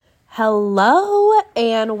Hello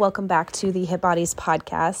and welcome back to the Hit Bodies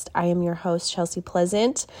podcast. I am your host, Chelsea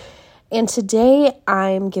Pleasant, and today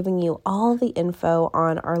I'm giving you all the info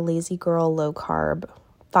on our Lazy Girl Low Carb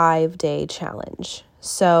 5-day challenge.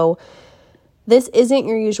 So this isn't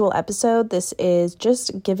your usual episode. This is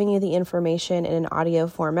just giving you the information in an audio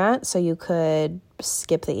format so you could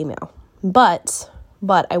skip the email. But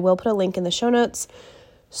I will put a link in the show notes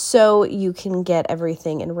so you can get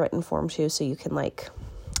everything in written form too, so you can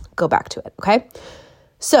go back to it, okay?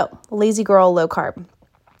 So, Lazy Girl Low Carb.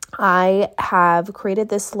 I have created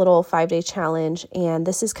this little 5-day challenge, and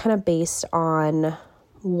this is kind of based on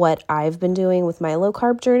what I've been doing with my low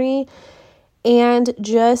carb journey and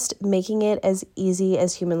just making it as easy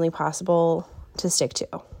as humanly possible to stick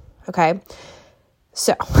to, okay?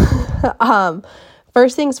 So,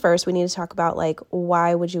 first things first, we need to talk about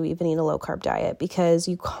why would you even eat a low carb diet? Because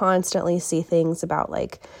you constantly see things about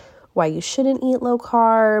why you shouldn't eat low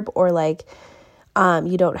carb, or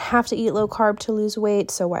you don't have to eat low carb to lose weight,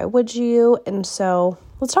 so why would you? And so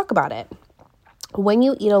let's talk about it. When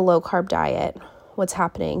you eat a low carb diet, what's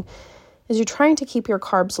happening is you're trying to keep your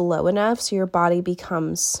carbs low enough so your body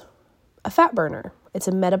becomes a fat burner. It's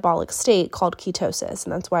a metabolic state called ketosis,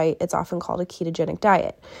 and that's why it's often called a ketogenic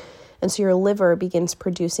diet. And so your liver begins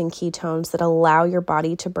producing ketones that allow your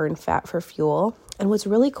body to burn fat for fuel. And what's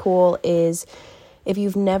really cool is if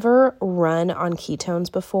you've never run on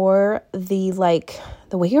ketones before, the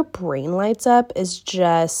way your brain lights up is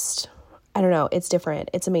just, I don't know, it's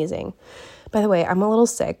different. It's amazing. By the way, I'm a little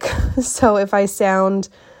sick, so if I sound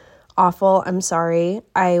awful, I'm sorry.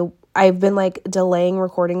 I've been delaying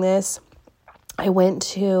recording this. I went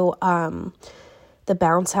to the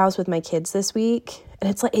bounce house with my kids this week,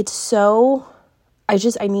 and it's so, I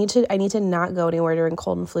need to not go anywhere during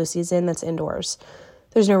cold and flu season that's indoors.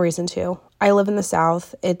 There's no reason to. I live in the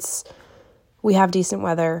South. We have decent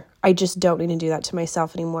weather. I just don't need to do that to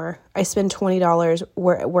myself anymore. I spend $20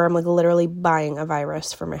 where I'm literally buying a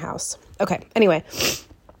virus for my house. Okay, anyway.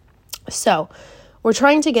 So we're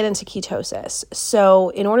trying to get into ketosis. So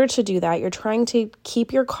in order to do that, you're trying to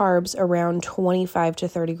keep your carbs around 25 to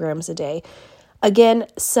 30 grams a day. Again,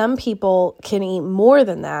 some people can eat more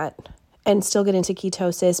than that and still get into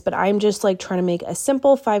ketosis, but I'm just trying to make a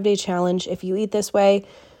simple 5-day challenge. If you eat this way,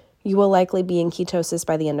 you will likely be in ketosis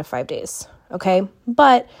by the end of 5 days, okay?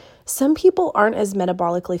 But some people aren't as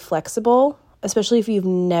metabolically flexible, especially if you've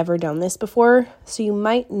never done this before, so you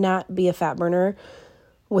might not be a fat burner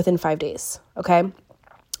within 5 days, okay?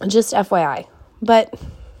 Just FYI. But,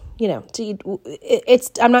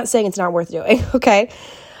 I'm not saying it's not worth doing, okay?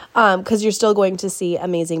 Because you're still going to see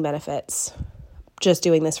amazing benefits just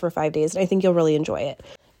doing this for 5 days, and I think you'll really enjoy it.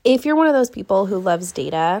 If you're one of those people who loves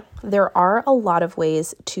data, there are a lot of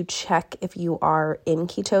ways to check if you are in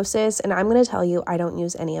ketosis, and I'm going to tell you I don't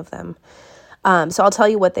use any of them. So I'll tell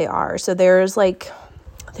you what they are. So there's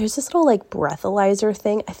this little breathalyzer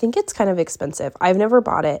thing. I think it's kind of expensive. I've never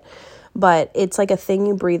bought it, but it's a thing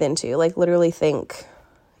you breathe into, literally think,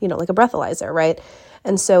 like a breathalyzer, right?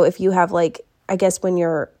 And so if you have I guess when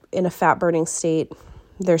you're in a fat burning state,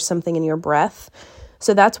 there's something in your breath.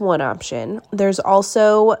 So that's one option. There's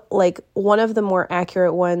also one of the more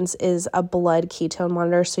accurate ones is a blood ketone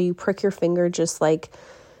monitor. So you prick your finger just like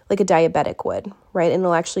a diabetic would, right? And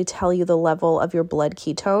it'll actually tell you the level of your blood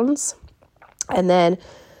ketones. And then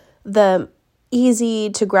the easy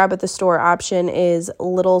to grab at the store option is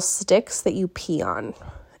little sticks that you pee on.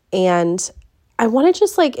 And I want to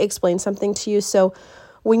just explain something to you. So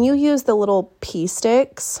when you use the little pee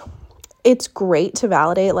sticks, it's great to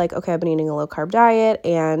validate okay, I've been eating a low carb diet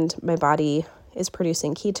and my body is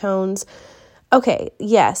producing ketones. Okay,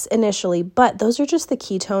 yes, initially, but those are just the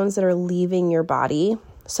ketones that are leaving your body.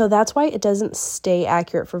 So that's why it doesn't stay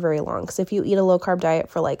accurate for very long. Because if you eat a low carb diet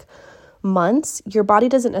for months, your body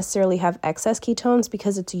doesn't necessarily have excess ketones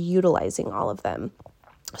because it's utilizing all of them.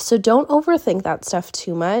 So don't overthink that stuff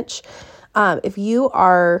too much. If you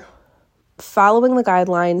are following the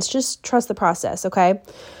guidelines, just trust the process, okay?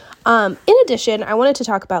 In addition, I wanted to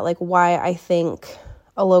talk about why I think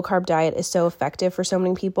a low carb diet is so effective for so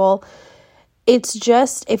many people. It's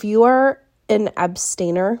just, if you are an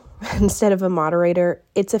abstainer instead of a moderator,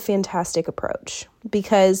 it's a fantastic approach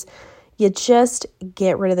because you just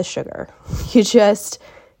get rid of the sugar. You just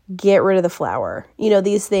get rid of the flour.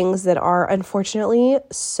 These things that are unfortunately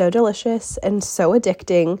so delicious and so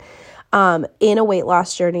addicting. In a weight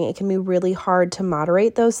loss journey, it can be really hard to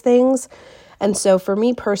moderate those things. And so for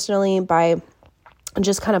me personally, by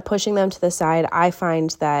just kind of pushing them to the side, I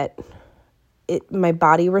find that my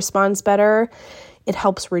body responds better. It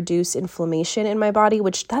helps reduce inflammation in my body,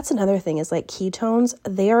 which that's another thing is like ketones,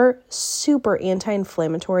 they are super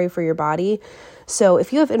anti-inflammatory for your body. So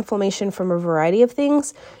if you have inflammation from a variety of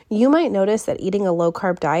things, you might notice that eating a low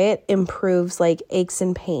carb diet improves like aches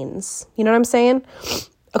and pains. You know what I'm saying?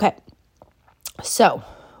 Okay. So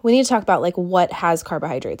we need to talk about like what has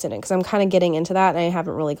carbohydrates in it, because I'm kind of getting into that and I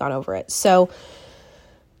haven't really gone over it. So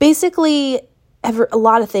basically, a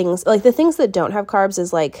lot of things, like the things that don't have carbs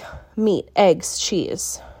is like meat, eggs,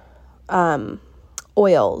 cheese,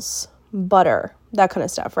 oils, butter, that kind of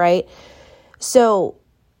stuff, right? So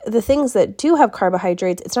the things that do have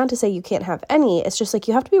carbohydrates, it's not to say you can't have any. It's just like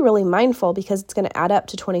you have to be really mindful because it's going to add up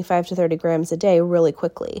to 25 to 30 grams a day really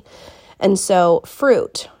quickly. And so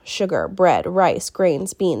fruit, sugar, bread, rice,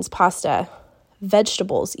 grains, beans, pasta,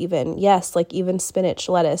 vegetables even, yes, like even spinach,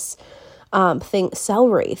 lettuce,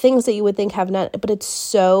 celery, things that you would think have none, but it's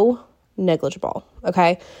so negligible,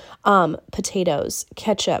 okay? Potatoes,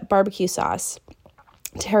 ketchup, barbecue sauce,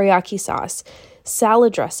 teriyaki sauce,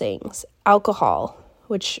 salad dressings, alcohol,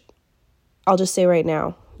 which I'll just say right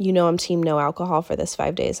now, you know I'm team no alcohol for this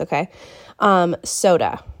 5 days, okay?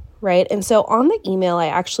 Soda, right? And so on the email, I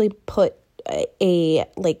actually put a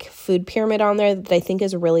like food pyramid on there that I think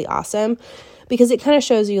is really awesome because it kind of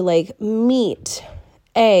shows you like meat,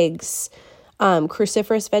 eggs,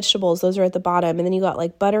 cruciferous vegetables, those are at the bottom. And then you got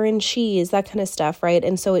like butter and cheese, that kind of stuff, right?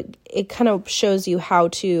 And so it kind of shows you how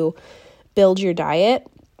to build your diet.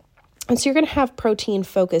 And so you're going to have protein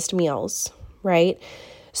focused meals, right?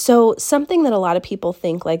 So something that a lot of people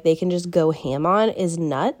think like they can just go ham on is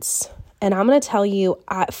nuts. And I'm going to tell you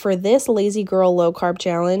for this Lazy Girl Low Carb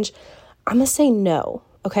Challenge, I'm going to say no,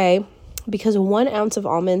 okay? Because 1 ounce of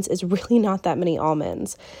almonds is really not that many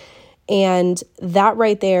almonds. And that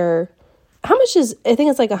right there, how much is, I think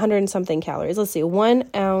it's like 100 and something calories. Let's see, 1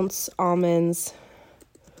 ounce almonds.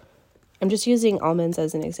 I'm just using almonds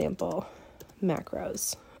as an example.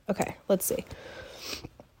 Macros. Okay, let's see.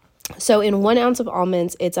 So in 1 ounce of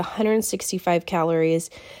almonds, it's 165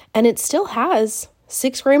 calories, and it still has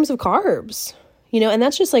 6 grams of carbs, you know, and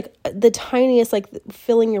that's just like the tiniest, like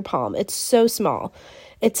filling your palm. It's so small.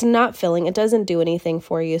 It's not filling. It doesn't do anything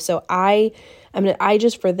for you. So I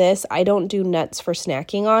just, for this, I don't do nuts for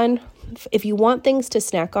snacking on. If you want things to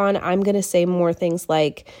snack on, I'm going to say more things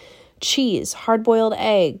like cheese, hard-boiled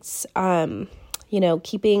eggs, you know,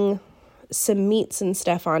 keeping some meats and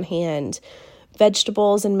stuff on hand,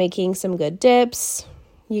 vegetables and making some good dips.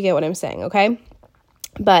 You get what I'm saying, okay?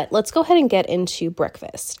 But let's go ahead and get into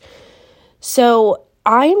breakfast. So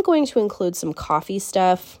I am going to include some coffee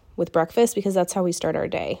stuff with breakfast because that's how we start our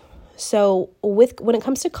day. So when it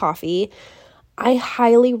comes to coffee, I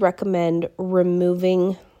highly recommend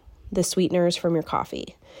removing the sweeteners from your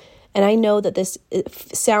coffee. And I know that it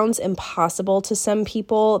sounds impossible to some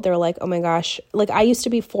people. They're like, oh my gosh, like I used to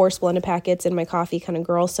be 4 Splenda packets in my coffee kind of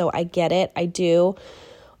girl, so I get it, I do.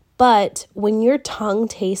 But when your tongue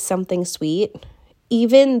tastes something sweet,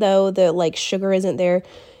 even though the like sugar isn't there,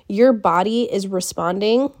 your body is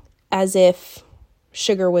responding as if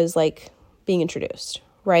sugar was like being introduced,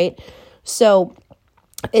 right? So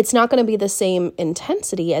it's not going to be the same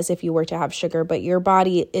intensity as if you were to have sugar, but your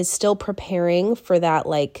body is still preparing for that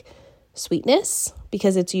like sweetness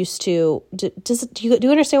because it's used to, do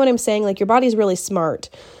you understand what I'm saying? Like your body's really smart.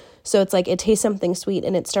 So it's like it tastes something sweet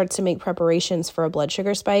and it starts to make preparations for a blood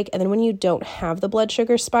sugar spike. And then when you don't have the blood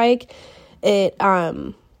sugar spike, it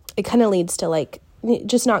kind of leads to like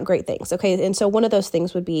just not great things. Okay. And so one of those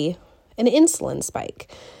things would be an insulin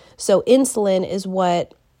spike. So insulin is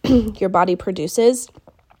what your body produces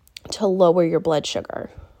to lower your blood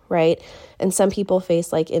sugar, right? And some people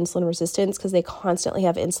face like insulin resistance because they constantly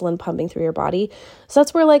have insulin pumping through your body. So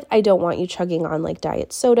that's where like, I don't want you chugging on like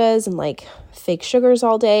diet sodas and like fake sugars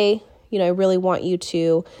all day. You know, I really want you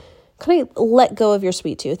to kind of let go of your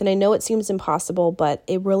sweet tooth. And I know it seems impossible, but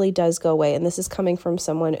it really does go away. And this is coming from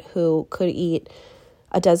someone who could eat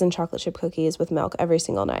a dozen chocolate chip cookies with milk every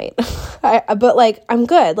single night. But like, I'm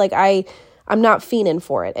good. Like I'm not fiending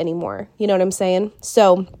for it anymore. You know what I'm saying?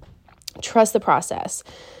 So trust the process.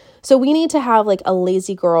 So we need to have like a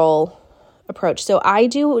lazy girl approach. So I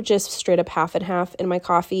do just straight up half and half in my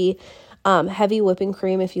coffee. Heavy whipping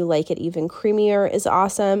cream, if you like it even creamier, is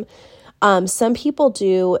awesome. Some people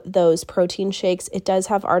do those protein shakes. It does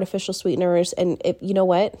have artificial sweeteners, and you know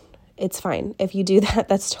what? It's fine. If you do that,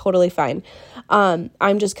 that's totally fine.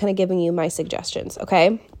 I'm just kind of giving you my suggestions,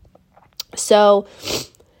 okay? So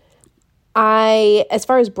as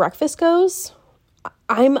far as breakfast goes,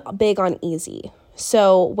 I'm big on easy.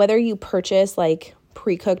 So whether you purchase like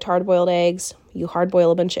pre-cooked hard-boiled eggs, you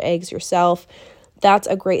hard-boil a bunch of eggs yourself, that's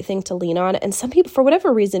a great thing to lean on. And some people, for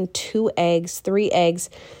whatever reason, 2 eggs, 3 eggs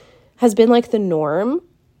has been like the norm.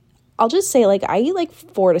 I'll just say like I eat like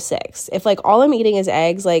 4 to 6. If like all I'm eating is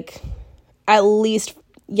eggs, like at least,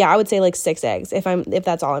 I would say like 6 eggs if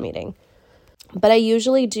that's all I'm eating. But I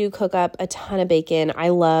usually do cook up a ton of bacon. I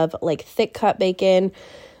love like thick cut bacon.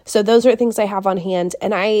 So those are things I have on hand.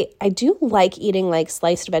 And I do like eating like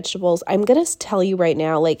sliced vegetables. I'm going to tell you right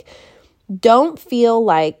now, like, don't feel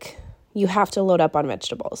like you have to load up on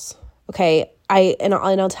vegetables. Okay.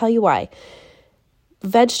 I'll tell you why.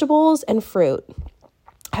 Vegetables and fruit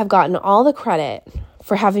have gotten all the credit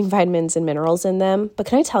for having vitamins and minerals in them. But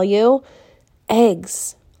can I tell you,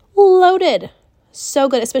 eggs, loaded. So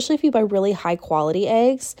good, especially if you buy really high quality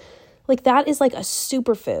eggs. Like that is like a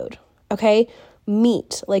superfood, okay?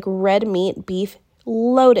 Meat, like red meat, beef,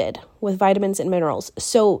 loaded with vitamins and minerals.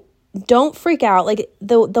 So don't freak out. Like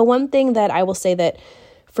the one thing that I will say that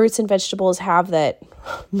fruits and vegetables have that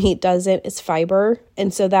meat doesn't is fiber.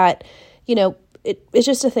 And so that, it's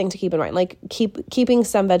just a thing to keep in mind. Like keeping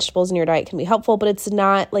some vegetables in your diet can be helpful, but it's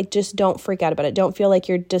not like, just don't freak out about it. Don't feel like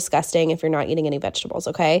you're disgusting if you're not eating any vegetables,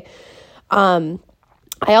 okay? I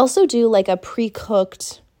also do like a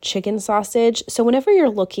pre-cooked chicken sausage. So whenever you're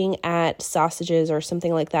looking at sausages or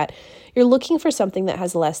something like that, you're looking for something that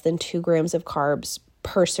has less than 2 grams of carbs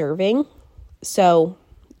per serving. So,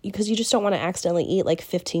 because you just don't want to accidentally eat like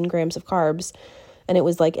 15 grams of carbs and it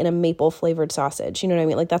was like in a maple flavored sausage. You know what I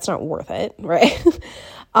mean? Like that's not worth it, right?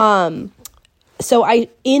 So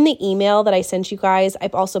in the email that I sent you guys,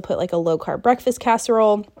 I've also put like a low carb breakfast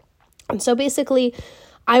casserole. And so basically,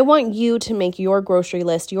 I want you to make your grocery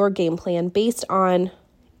list, your game plan based on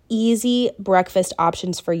easy breakfast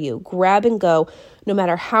options for you. Grab and go. No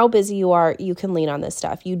matter how busy you are, you can lean on this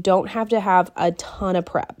stuff. You don't have to have a ton of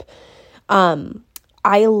prep.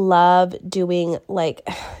 I love doing like,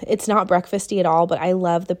 it's not breakfasty at all, but I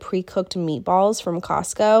love the pre-cooked meatballs from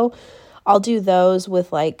Costco. I'll do those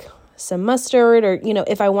with like some mustard or,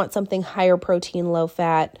 if I want something higher protein, low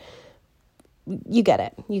fat. You get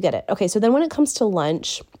it. Okay, so then when it comes to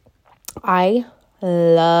lunch, I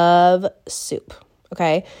love soup,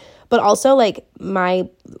 okay? But also like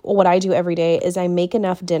what I do every day is I make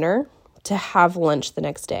enough dinner to have lunch the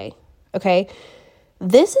next day, okay?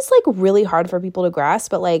 This is like really hard for people to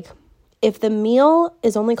grasp, but like if the meal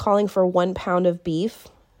is only calling for 1 pound of beef,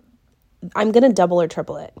 I'm going to double or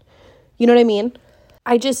triple it. You know what I mean?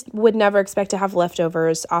 I just would never expect to have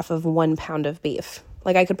leftovers off of 1 pound of beef.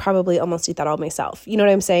 Like I could probably almost eat that all myself. You know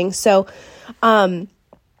what I'm saying? So,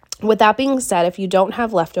 with that being said, if you don't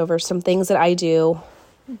have leftovers, some things that I do,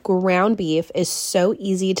 ground beef is so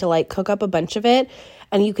easy to like cook up a bunch of it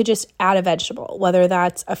and you could just add a vegetable, whether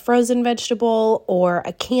that's a frozen vegetable or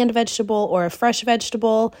a canned vegetable or a fresh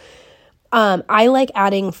vegetable. I like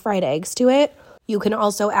adding fried eggs to it. You can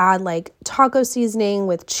also add like taco seasoning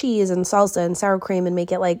with cheese and salsa and sour cream and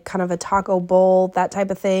make it like kind of a taco bowl, that type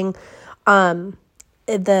of thing.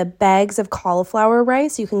 The bags of cauliflower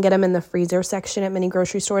rice, you can get them in the freezer section at many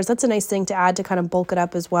grocery stores. That's a nice thing to add to kind of bulk it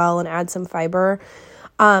up as well and add some fiber.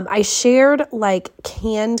 I shared like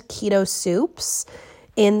canned keto soups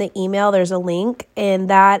in the email. There's a link, and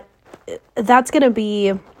that's just going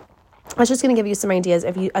to give you some ideas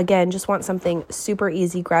if you, again, just want something super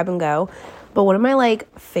easy, grab and go. But one of my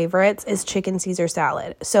like favorites is chicken Caesar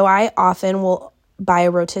salad. So I often will buy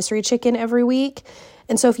a rotisserie chicken every week.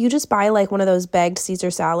 And so if you just buy like one of those bagged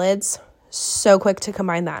Caesar salads, so quick to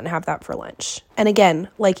combine that and have that for lunch. And again,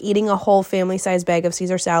 like eating a whole family size bag of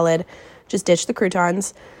Caesar salad, just ditch the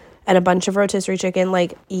croutons and a bunch of rotisserie chicken,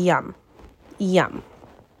 like yum.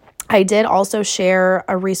 I did also share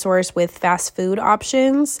a resource with fast food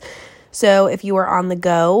options. So if you are on the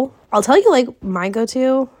go, I'll tell you like my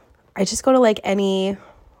go-to, I just go to like any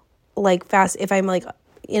like fast, if I'm like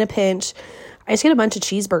in a pinch, I just get a bunch of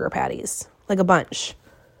cheeseburger patties, like a bunch.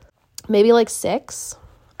 Maybe like 6.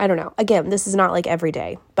 I don't know. Again, this is not like every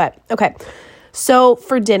day, but okay. So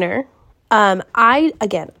for dinner, I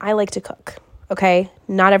like to cook, okay?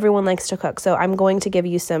 Not everyone likes to cook. So I'm going to give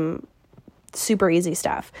you some super easy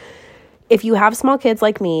stuff. If you have small kids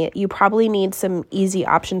like me, you probably need some easy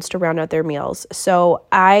options to round out their meals. So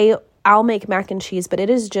I'll make mac and cheese, but it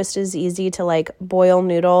is just as easy to like boil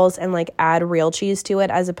noodles and like add real cheese to it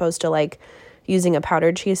as opposed to like using a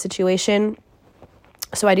powdered cheese situation.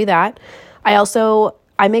 So I do that.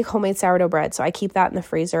 I make homemade sourdough bread. So I keep that in the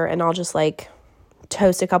freezer and I'll just like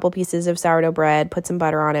toast a couple pieces of sourdough bread, put some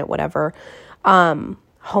butter on it, whatever.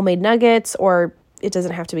 Homemade nuggets, or it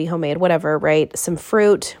doesn't have to be homemade, whatever, right? Some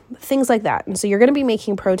fruit, things like that. And so you're going to be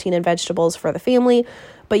making protein and vegetables for the family,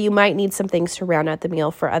 but you might need some things to round out the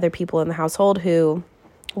meal for other people in the household who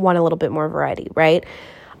want a little bit more variety, right?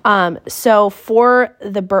 So for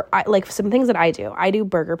like some things that I do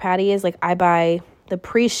burger patties. Like I buy the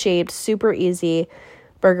pre-shaped, super easy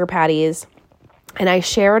burger patties. And I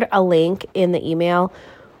shared a link in the email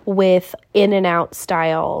with In-N-Out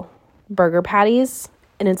style burger patties.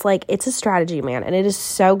 And it's like, it's a strategy, man. And it is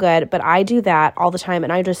so good. But I do that all the time.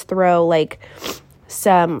 And I just throw like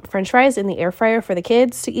some French fries in the air fryer for the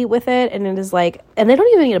kids to eat with it. And it is like, and they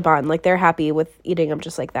don't even need a bun. Like they're happy with eating them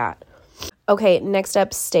just like that. Okay, next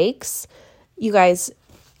up, steaks. You guys,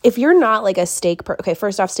 if you're not like a steak okay,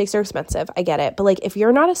 first off, steaks are expensive. I get it. But like if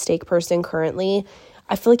you're not a steak person currently,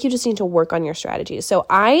 I feel like you just need to work on your strategy. So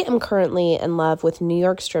I am currently in love with New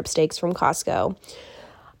York strip steaks from Costco.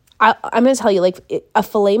 I'm going to tell you, like, a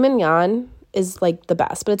filet mignon is like the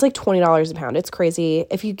best, but it's like $20 a pound. It's crazy.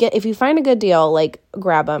 If you find a good deal, like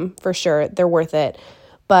grab them for sure. They're worth it.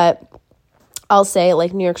 But I'll say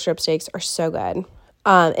like New York strip steaks are so good.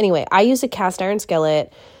 Anyway, I use a cast iron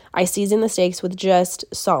skillet. I season the steaks with just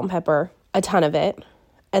salt and pepper, a ton of it.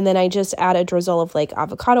 And then I just add a drizzle of like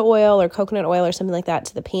avocado oil or coconut oil or something like that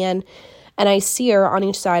to the pan. And I sear on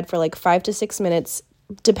each side for like 5 to 6 minutes,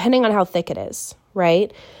 depending on how thick it is,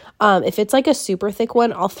 right? If it's like a super thick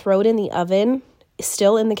one, I'll throw it in the oven,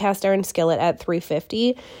 still in the cast iron skillet at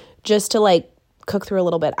 350, just to like cook through a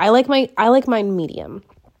little bit. I like mine medium.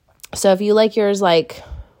 So if you like yours like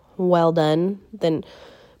well done, then,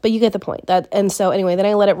 but you get the point. And so anyway, then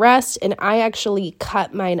I let it rest, and I actually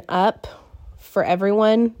cut mine up for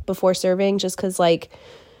everyone before serving, just because like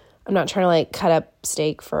I'm not trying to like cut up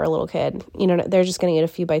steak for a little kid. You know, they're just going to eat a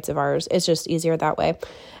few bites of ours. It's just easier that way.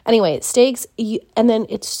 Anyway, steaks, and then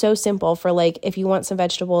it's so simple for like, if you want some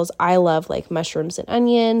vegetables, I love like mushrooms and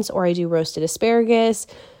onions, or I do roasted asparagus.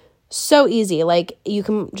 So easy. Like you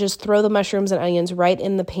can just throw the mushrooms and onions right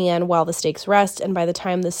in the pan while the steaks rest. And by the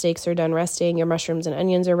time the steaks are done resting, your mushrooms and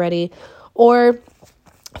onions are ready. Or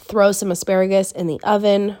throw some asparagus in the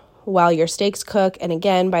oven while your steaks cook. And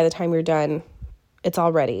again, by the time you're done, it's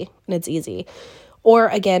all ready and it's easy. Or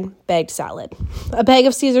again, bagged salad. A bag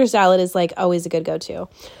of Caesar salad is like always a good go-to.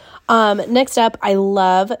 Next up, I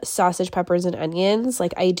love sausage, peppers, and onions.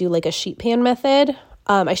 Like I do like a sheet pan method.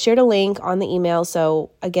 I shared a link on the email.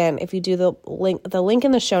 So again, if you do the link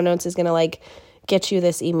in the show notes is going to like get you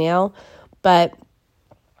this email. But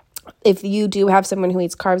if you do have someone who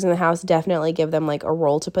eats carbs in the house, definitely give them like a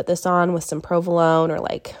roll to put this on with some provolone or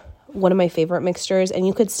like one of my favorite mixtures. And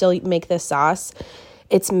you could still make this sauce.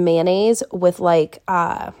 It's mayonnaise with like,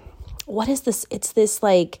 what is this? It's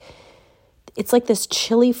like this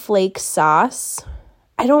chili flake sauce.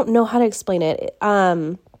 I don't know how to explain it.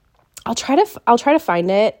 I'll try to find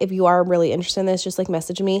it. If you are really interested in this, just like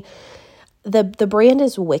message me. The brand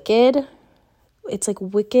is Wicked. It's like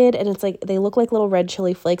Wicked, and it's like they look like little red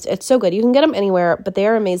chili flakes. It's so good. You can get them anywhere, but they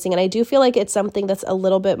are amazing. And I do feel like it's something that's a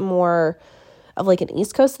little bit more of like an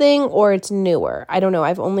East Coast thing, or it's newer. I don't know.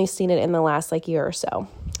 I've only seen it in the last like year or so.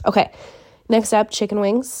 Okay. Next up, chicken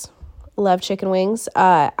wings. Love chicken wings.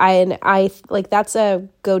 I like that's a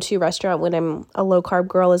go-to restaurant when I'm a low carb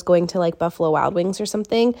girl, is going to like Buffalo Wild Wings or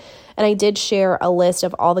something. And I did share a list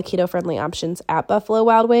of all the keto friendly options at Buffalo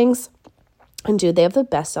Wild Wings. And dude, they have the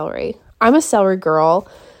best celery. I'm a celery girl,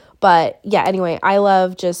 but yeah, anyway, I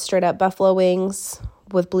love just straight up buffalo wings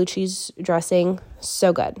with blue cheese dressing.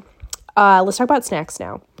 So good. Let's talk about snacks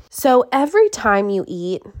now. So every time you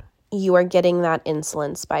eat, you are getting that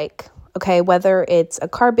insulin spike. Okay, whether it's a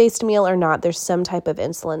carb-based meal or not, there's some type of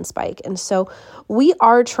insulin spike. And so we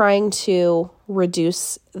are trying to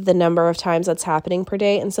reduce the number of times that's happening per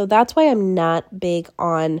day. And so that's why I'm not big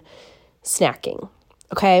on snacking.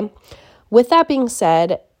 Okay, with that being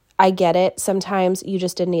said, I get it. Sometimes you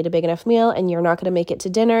just didn't eat a big enough meal and you're not going to make it to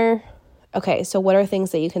dinner. Okay, so what are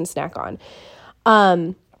things that you can snack on?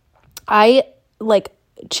 I like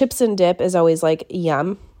chips and dip is always like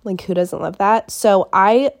yum. Like who doesn't love that? So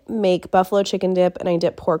I make buffalo chicken dip and I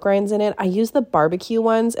dip pork rinds in it. I use the barbecue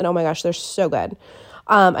ones and oh my gosh, they're so good.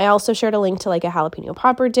 I also shared a link to like a jalapeno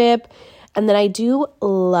popper dip. And then I do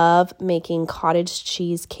love making cottage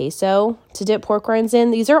cheese queso to dip pork rinds in.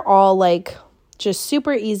 These are all like just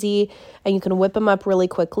super easy and you can whip them up really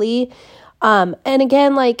quickly. And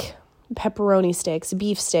again, like pepperoni sticks,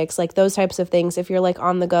 beef sticks, like those types of things. If you're like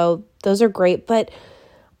on the go, those are great. But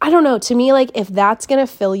I don't know, to me, like if that's going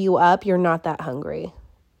to fill you up, you're not that hungry.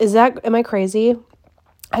 Am I crazy?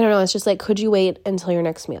 I don't know. It's just like, could you wait until your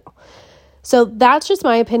next meal? So that's just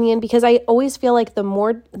my opinion, because I always feel like the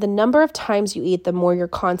number of times you eat, the more you're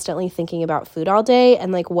constantly thinking about food all day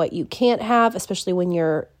and like what you can't have, especially when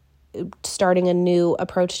you're starting a new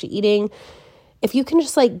approach to eating. If you can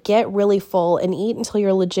just like get really full and eat until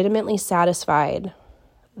you're legitimately satisfied,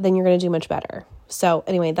 then you're going to do much better. So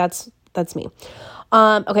anyway, that's me.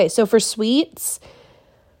 Okay. So for sweets,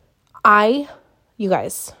 you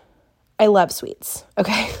guys, I love sweets.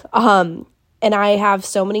 Okay. And I have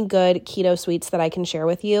so many good keto sweets that I can share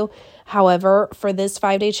with you. However, for this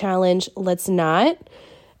 5-day challenge, let's not.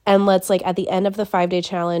 And let's at the end of the 5-day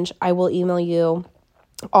challenge, I will email you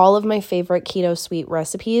all of my favorite keto sweet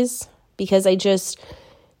recipes, because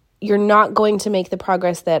you're not going to make the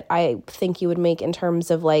progress that I think you would make in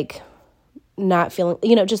terms of not feeling,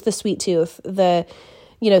 just the sweet tooth,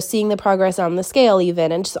 seeing the progress on the scale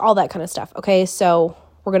even, and just all that kind of stuff. Okay. So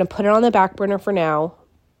we're going to put it on the back burner for now,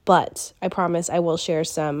 but I promise I will share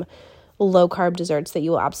some low carb desserts that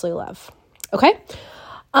you will absolutely love. Okay.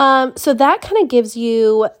 So that kind of gives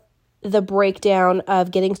you the breakdown of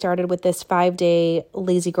getting started with this 5-day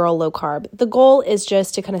lazy girl low carb. The goal is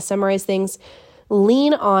just to kind of summarize things,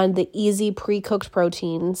 lean on the easy pre-cooked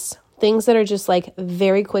proteins, things that are just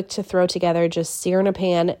very quick to throw together, just sear in a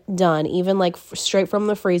pan, done, even straight from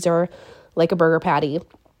the freezer, like a burger patty,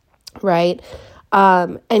 right?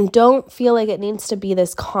 And don't feel like it needs to be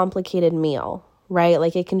this complicated meal,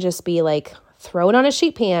 right? It can just be throw it on a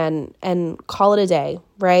sheet pan and call it a day,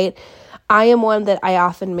 right? I am one that I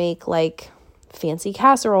often make fancy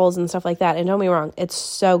casseroles and stuff like that. And don't get me wrong, it's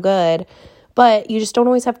so good, but you just don't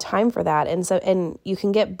always have time for that. And you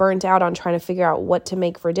can get burnt out on trying to figure out what to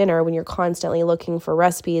make for dinner when you're constantly looking for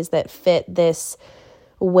recipes that fit this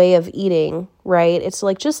way of eating, right? It's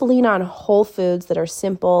just lean on whole foods that are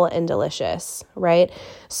simple and delicious, right?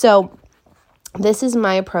 So this is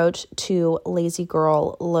my approach to lazy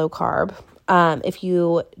girl low carb. If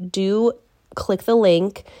you do click the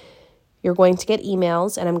link, you're going to get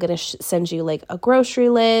emails, and I'm going to send you a grocery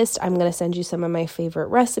list. I'm going to send you some of my favorite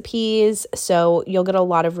recipes. So you'll get a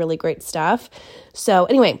lot of really great stuff. So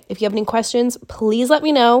anyway, if you have any questions, please let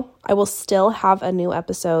me know. I will still have a new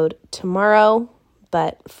episode tomorrow.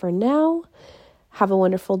 But for now, have a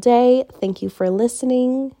wonderful day. Thank you for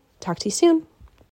listening. Talk to you soon.